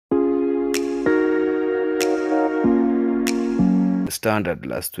Standard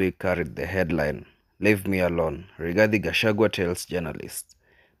last week carried the headline, "Leave Me Alone, Rigathi Gachagua tells journalists."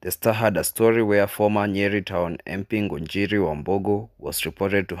 The Star had a story where former Nyeri Town MP Ngunjiri Wambogo was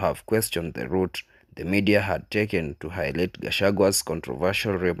reported to have questioned the route the media had taken to highlight Gachagua's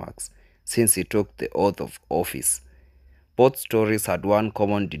controversial remarks since he took the oath of office. Both stories had one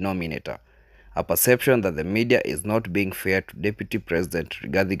common denominator, a perception that the media is not being fair to Deputy President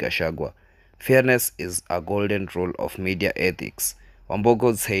Rigathi Gachagua. Fairness is a golden rule of media ethics.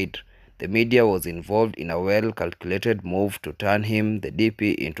 Wambogo said the media was involved in a well-calculated move to turn him, the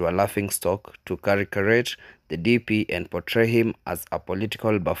DP, into a laughingstock, to caricature the DP and portray him as a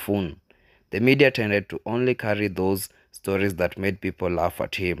political buffoon. The media tended to only carry those stories that made people laugh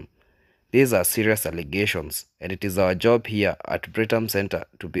at him. These are serious allegations, and it is our job here at Brigham Center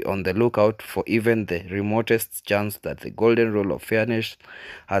to be on the lookout for even the remotest chance that the golden rule of fairness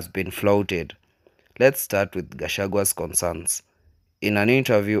has been flouted. Let's start with Gachagua's concerns. In an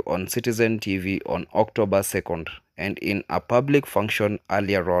interview on Citizen TV on October 2nd and in a public function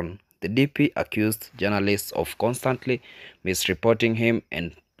earlier on, the DP accused journalists of constantly misreporting him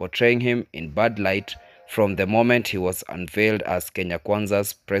and portraying him in bad light from the moment he was unveiled as Kenya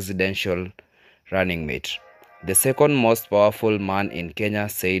Kwanza's presidential running mate. The second most powerful man in Kenya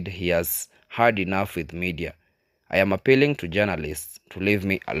said he has had enough with media. "I am appealing to journalists to leave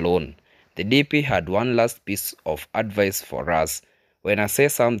me alone." The DP had one last piece of advice for us. "When I say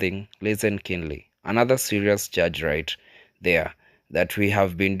something, listen keenly." Another serious charge right there, that we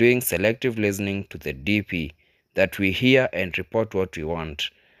have been doing selective listening to the DP, that we hear and report what we want.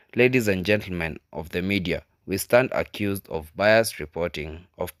 Ladies and gentlemen of the media, we stand accused of biased reporting,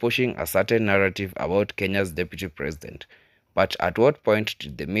 of pushing a certain narrative about Kenya's deputy president. But at what point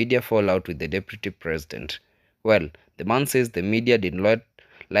did the media fall out with the deputy president? Well, the man says the media did not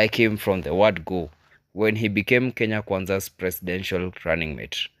like him from the word go, when he became Kenya Kwanza's presidential running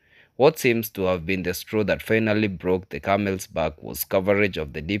mate. What seems to have been the straw that finally broke the camel's back was coverage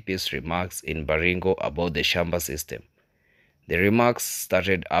of the DP's remarks in Baringo about the Shamba system. The remarks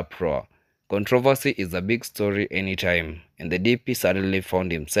started uproar. Controversy is a big story anytime, and the DP suddenly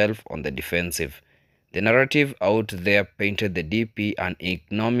found himself on the defensive. The narrative out there painted the DP an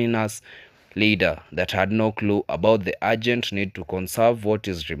ignominious leader that had no clue about the urgent need to conserve what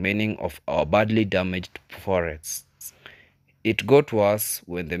is remaining of our badly damaged forests. It got worse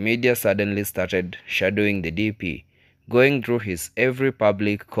when the media suddenly started shadowing the DP, going through his every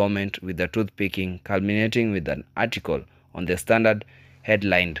public comment with a toothpicking, culminating with an article on the Standard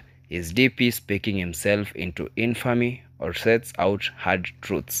headlined, "Is DP speaking himself into infamy or sets out hard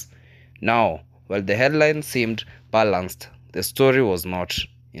truths?" Now, while the headline seemed balanced, the story was not.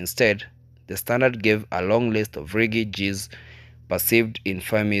 Instead, the Standard gave a long list of Rigathi G's perceived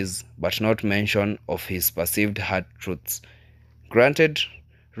infamies but not mention of his perceived hard truths. Granted,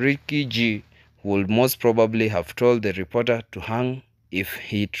 Rigathi G would most probably have told the reporter to hang if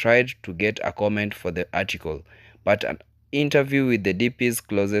he tried to get a comment for the article, but an interview with the DP's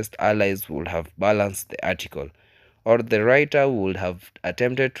closest allies would have balanced the article, or the writer would have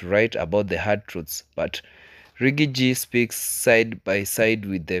attempted to write about the hard truths, but Rigathi G speaks side by side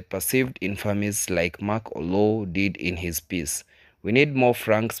with the perceived infamies like Mark Olo did in his piece. We need more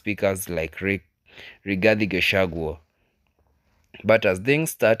frank speakers like Rigathi Gachagua. But as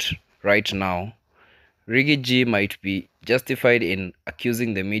things start right now, Rigathi G might be justified in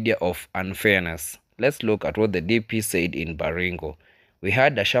accusing the media of unfairness. Let's look at what the DP said in Baringo. "We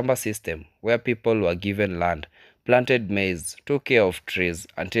had a Shamba system where people were given land, planted maize, took care of trees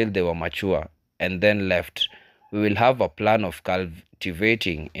until they were mature, and then left. We will have a plan of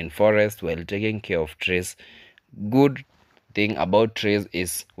cultivating in forest while taking care of trees. Good thing about trees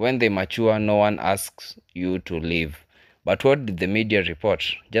is when they mature, no one asks you to leave." But what did the media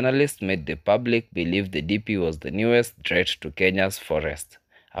report? Journalists made the public believe the DP was the newest threat to Kenya's forest,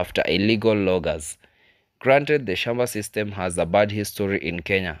 after illegal loggers. Granted, the Shamba system has a bad history in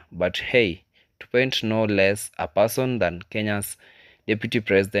Kenya, but hey, to paint no less a person than Kenya's deputy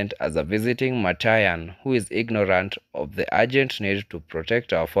president as a visiting Matayan who is ignorant of the urgent need to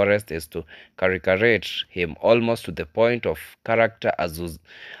protect our forest is to caricature him almost to the point of character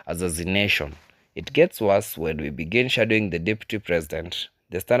assassination. It gets worse when we begin shadowing the deputy president.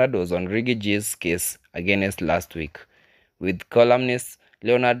 The Standard was on Rigathi G's case against last week, with columnist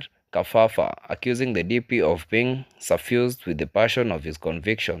Leonard Kafafa accusing the DP of being suffused with the passion of his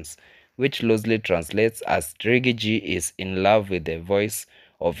convictions, which loosely translates as Rigathi G is in love with the voice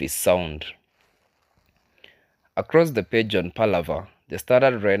of his sound. Across the page on Palaver, the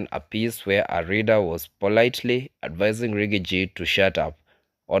Standard ran a piece where a reader was politely advising Rigathi G to shut up.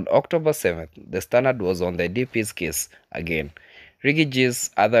 On October 7th, the Standard was on the DP's case again.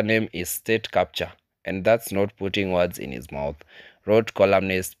 Rigathi other name is state capture, and that's not putting words in his mouth, wrote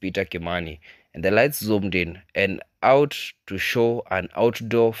columnist Peter Kimani, and the lights zoomed in and out to show an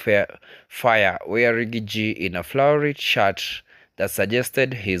outdoor fire where Rigathi in a flowery shirt that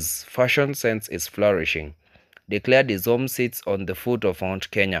suggested his fashion sense is flourishing, declared his home sits on the foot of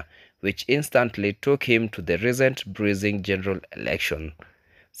Mount Kenya, which instantly took him to the recent bruising general election.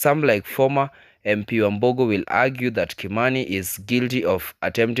 Some, like former MP Wambogo, will argue that Kimani is guilty of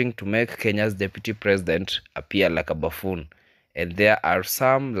attempting to make Kenya's deputy president appear like a buffoon, and there are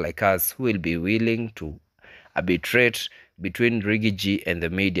some like us who will be willing to arbitrate between Rigathi and the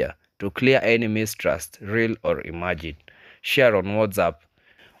media to clear any mistrust, real or imagined. Share on WhatsApp.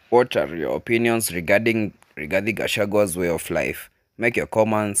 What are your opinions regarding Rigathi Gachagua's way of life? Make your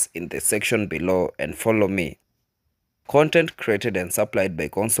comments in the section below and follow me. Content created and supplied by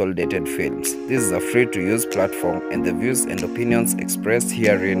Consolidated Films. This is a free-to-use platform, and the views and opinions expressed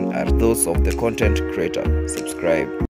herein are those of the content creator. Subscribe.